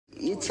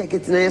You check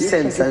it in your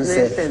sense and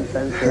say,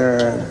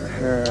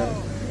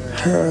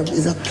 herb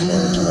is a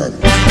plant.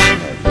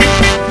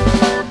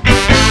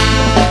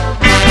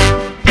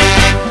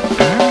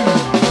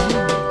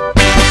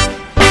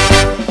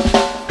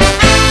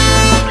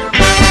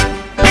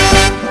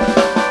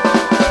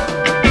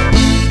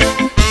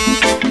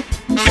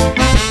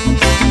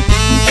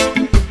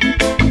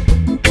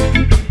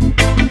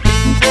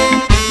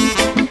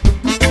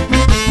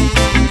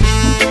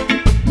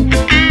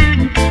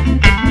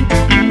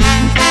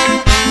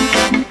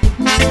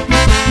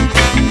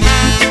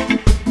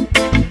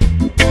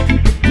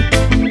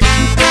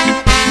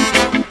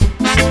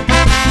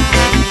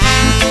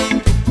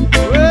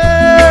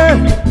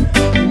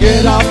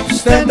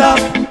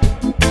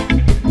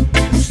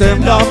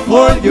 Stand up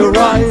for your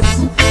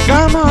rights.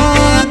 Come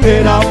on,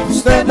 get up,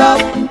 stand up.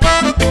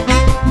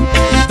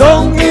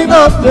 Don't give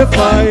up the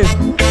fight.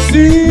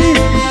 See,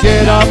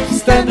 get up,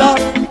 stand up.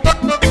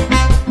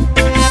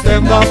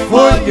 Stand up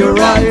for your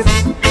rights.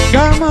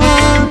 Come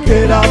on,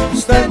 get up,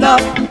 stand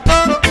up.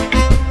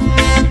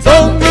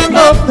 Don't give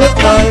up the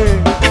fight.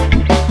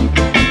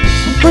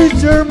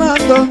 Preacher man,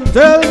 don't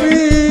tell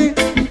me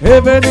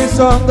heaven is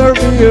under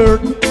the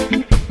earth.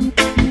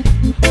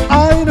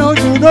 I know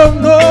you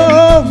don't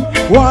know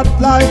what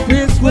life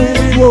is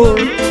really worth.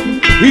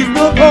 It's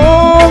not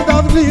all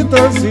that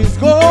glitters is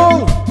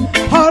gold.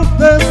 Half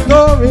the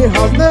story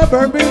has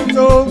never been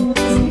told.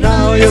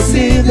 Now you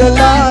see the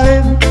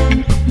light.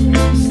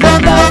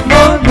 Stand up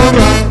for the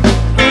right.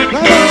 Come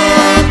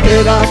on,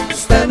 get up,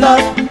 stand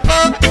up.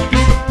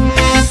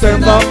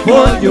 Stand up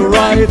for your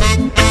right.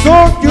 So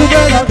you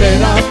better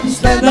get up,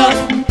 stand up.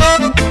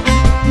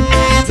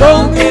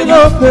 Don't give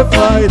up the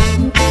fight.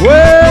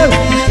 Well,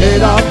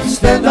 get up,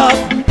 stand up.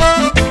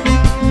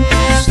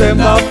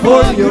 Stand up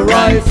for your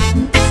rights.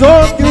 So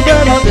you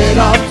better get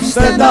up,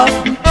 stand up.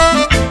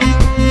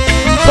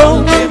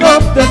 Don't give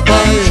up the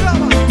fight.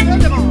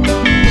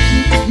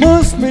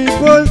 Most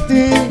people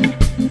think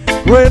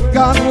great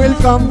God will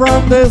come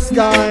from the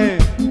sky,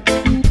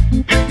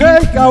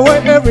 take away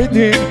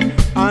everything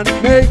and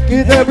make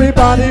it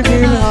everybody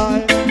feel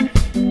high.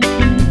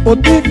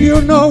 But if you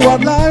know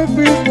what life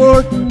is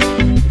worth,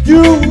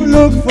 you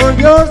look for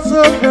yours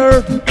on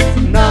earth.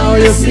 Now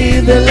you see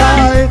the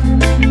light.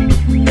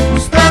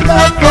 Stand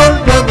up for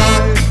the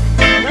right.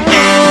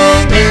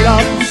 Get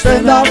up,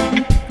 stand up.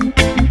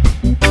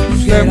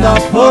 Stand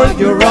up for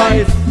your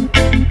right.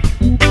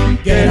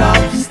 Get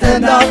up,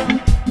 stand up.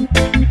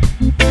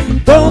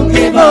 Don't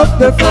give up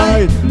the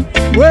fight.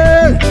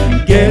 Well,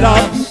 get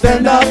up,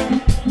 stand up.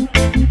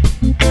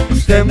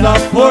 Stand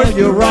up for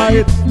your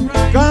right.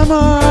 Come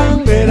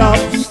on, get up,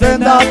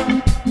 stand up.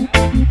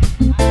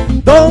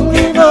 Don't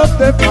give up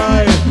the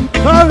fight.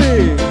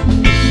 Hurry.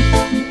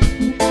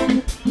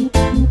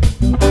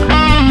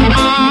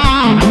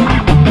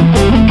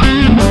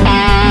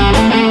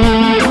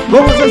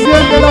 ¿Cómo se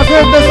siente la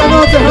gente esta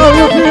noche? How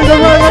you feel the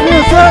reggae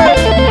music?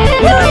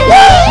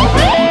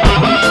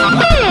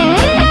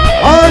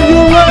 Are you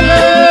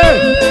ready?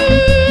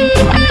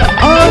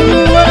 Are you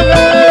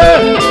ready?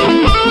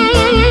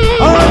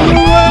 Are you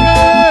ready?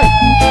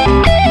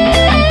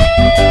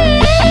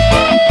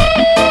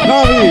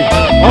 Javi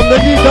on the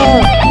guitar,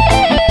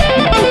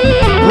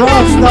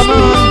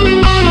 Rastaman,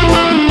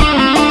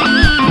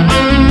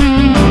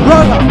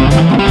 brother.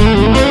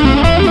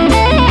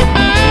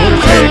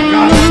 Take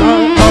us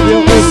out of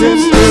your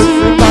resistance,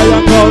 and I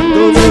am called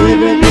to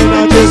live in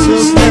a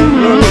distant.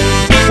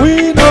 We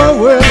know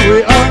when we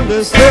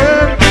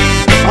understand.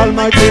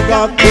 Almighty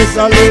God is a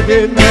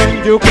living man.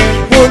 You can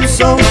fool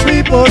some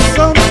people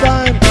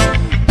sometime,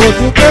 but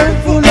you can't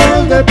fool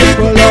all the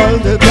people all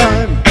the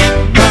time.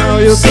 Now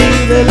you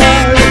see the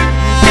light.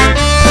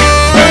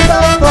 Stand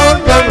up for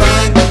your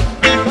right.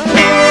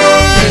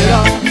 Get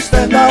up,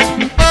 stand up.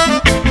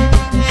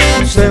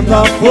 Stand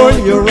up for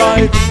your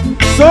right.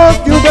 So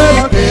you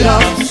better get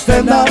up,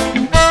 stand up.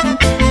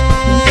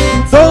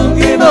 Don't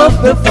give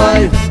up the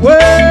fight.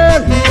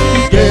 Well,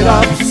 get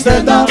up,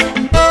 stand up.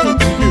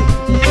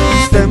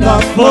 Stand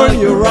up for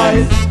your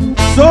right.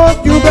 So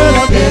you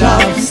better get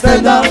up,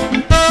 stand up.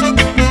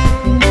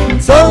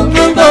 Don't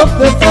give up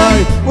the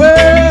fight.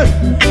 Well,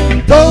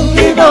 don't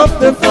give up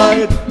the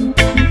fight.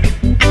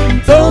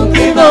 Don't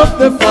give up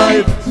the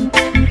fight.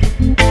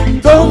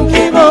 Don't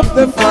give up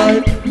the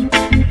fight.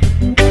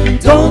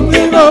 Don't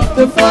give up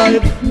the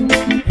fight.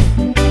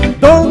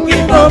 Don't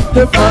give up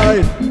the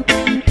fight.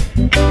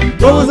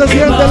 ¿Cómo se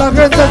siente la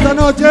gente esta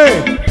noche?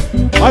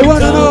 I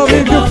want to know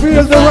if you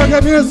feel the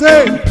reggae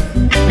music.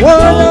 Whoa,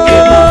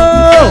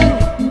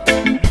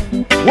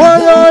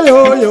 whoa, yo,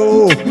 yo.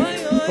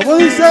 ¿Cómo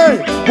dice?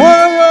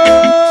 Whoa,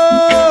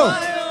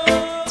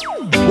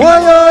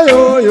 whoa,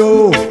 yo,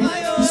 yo.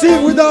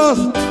 Sing with us.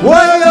 Whoa,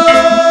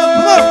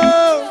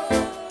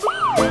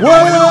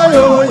 whoa,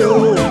 yo, yo.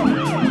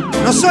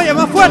 No se oye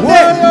más fuerte.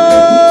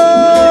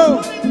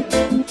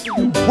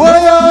 Whoa,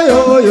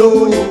 yo, yo.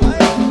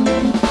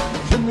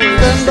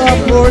 Stand up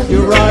for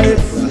your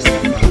rights.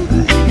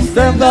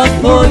 Stand up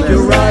for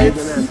your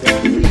rights.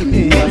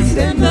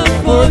 Stand up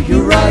for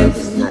your rights.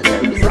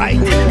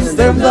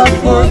 Stand up up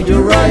for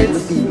your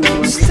rights.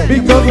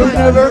 Because we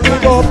never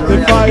give up the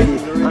fight.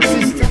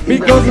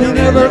 Because we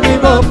never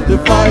give up the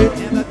fight.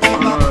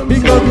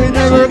 Because we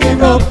never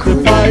give up the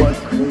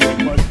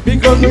fight.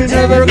 Because we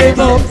never give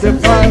up the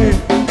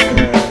fight.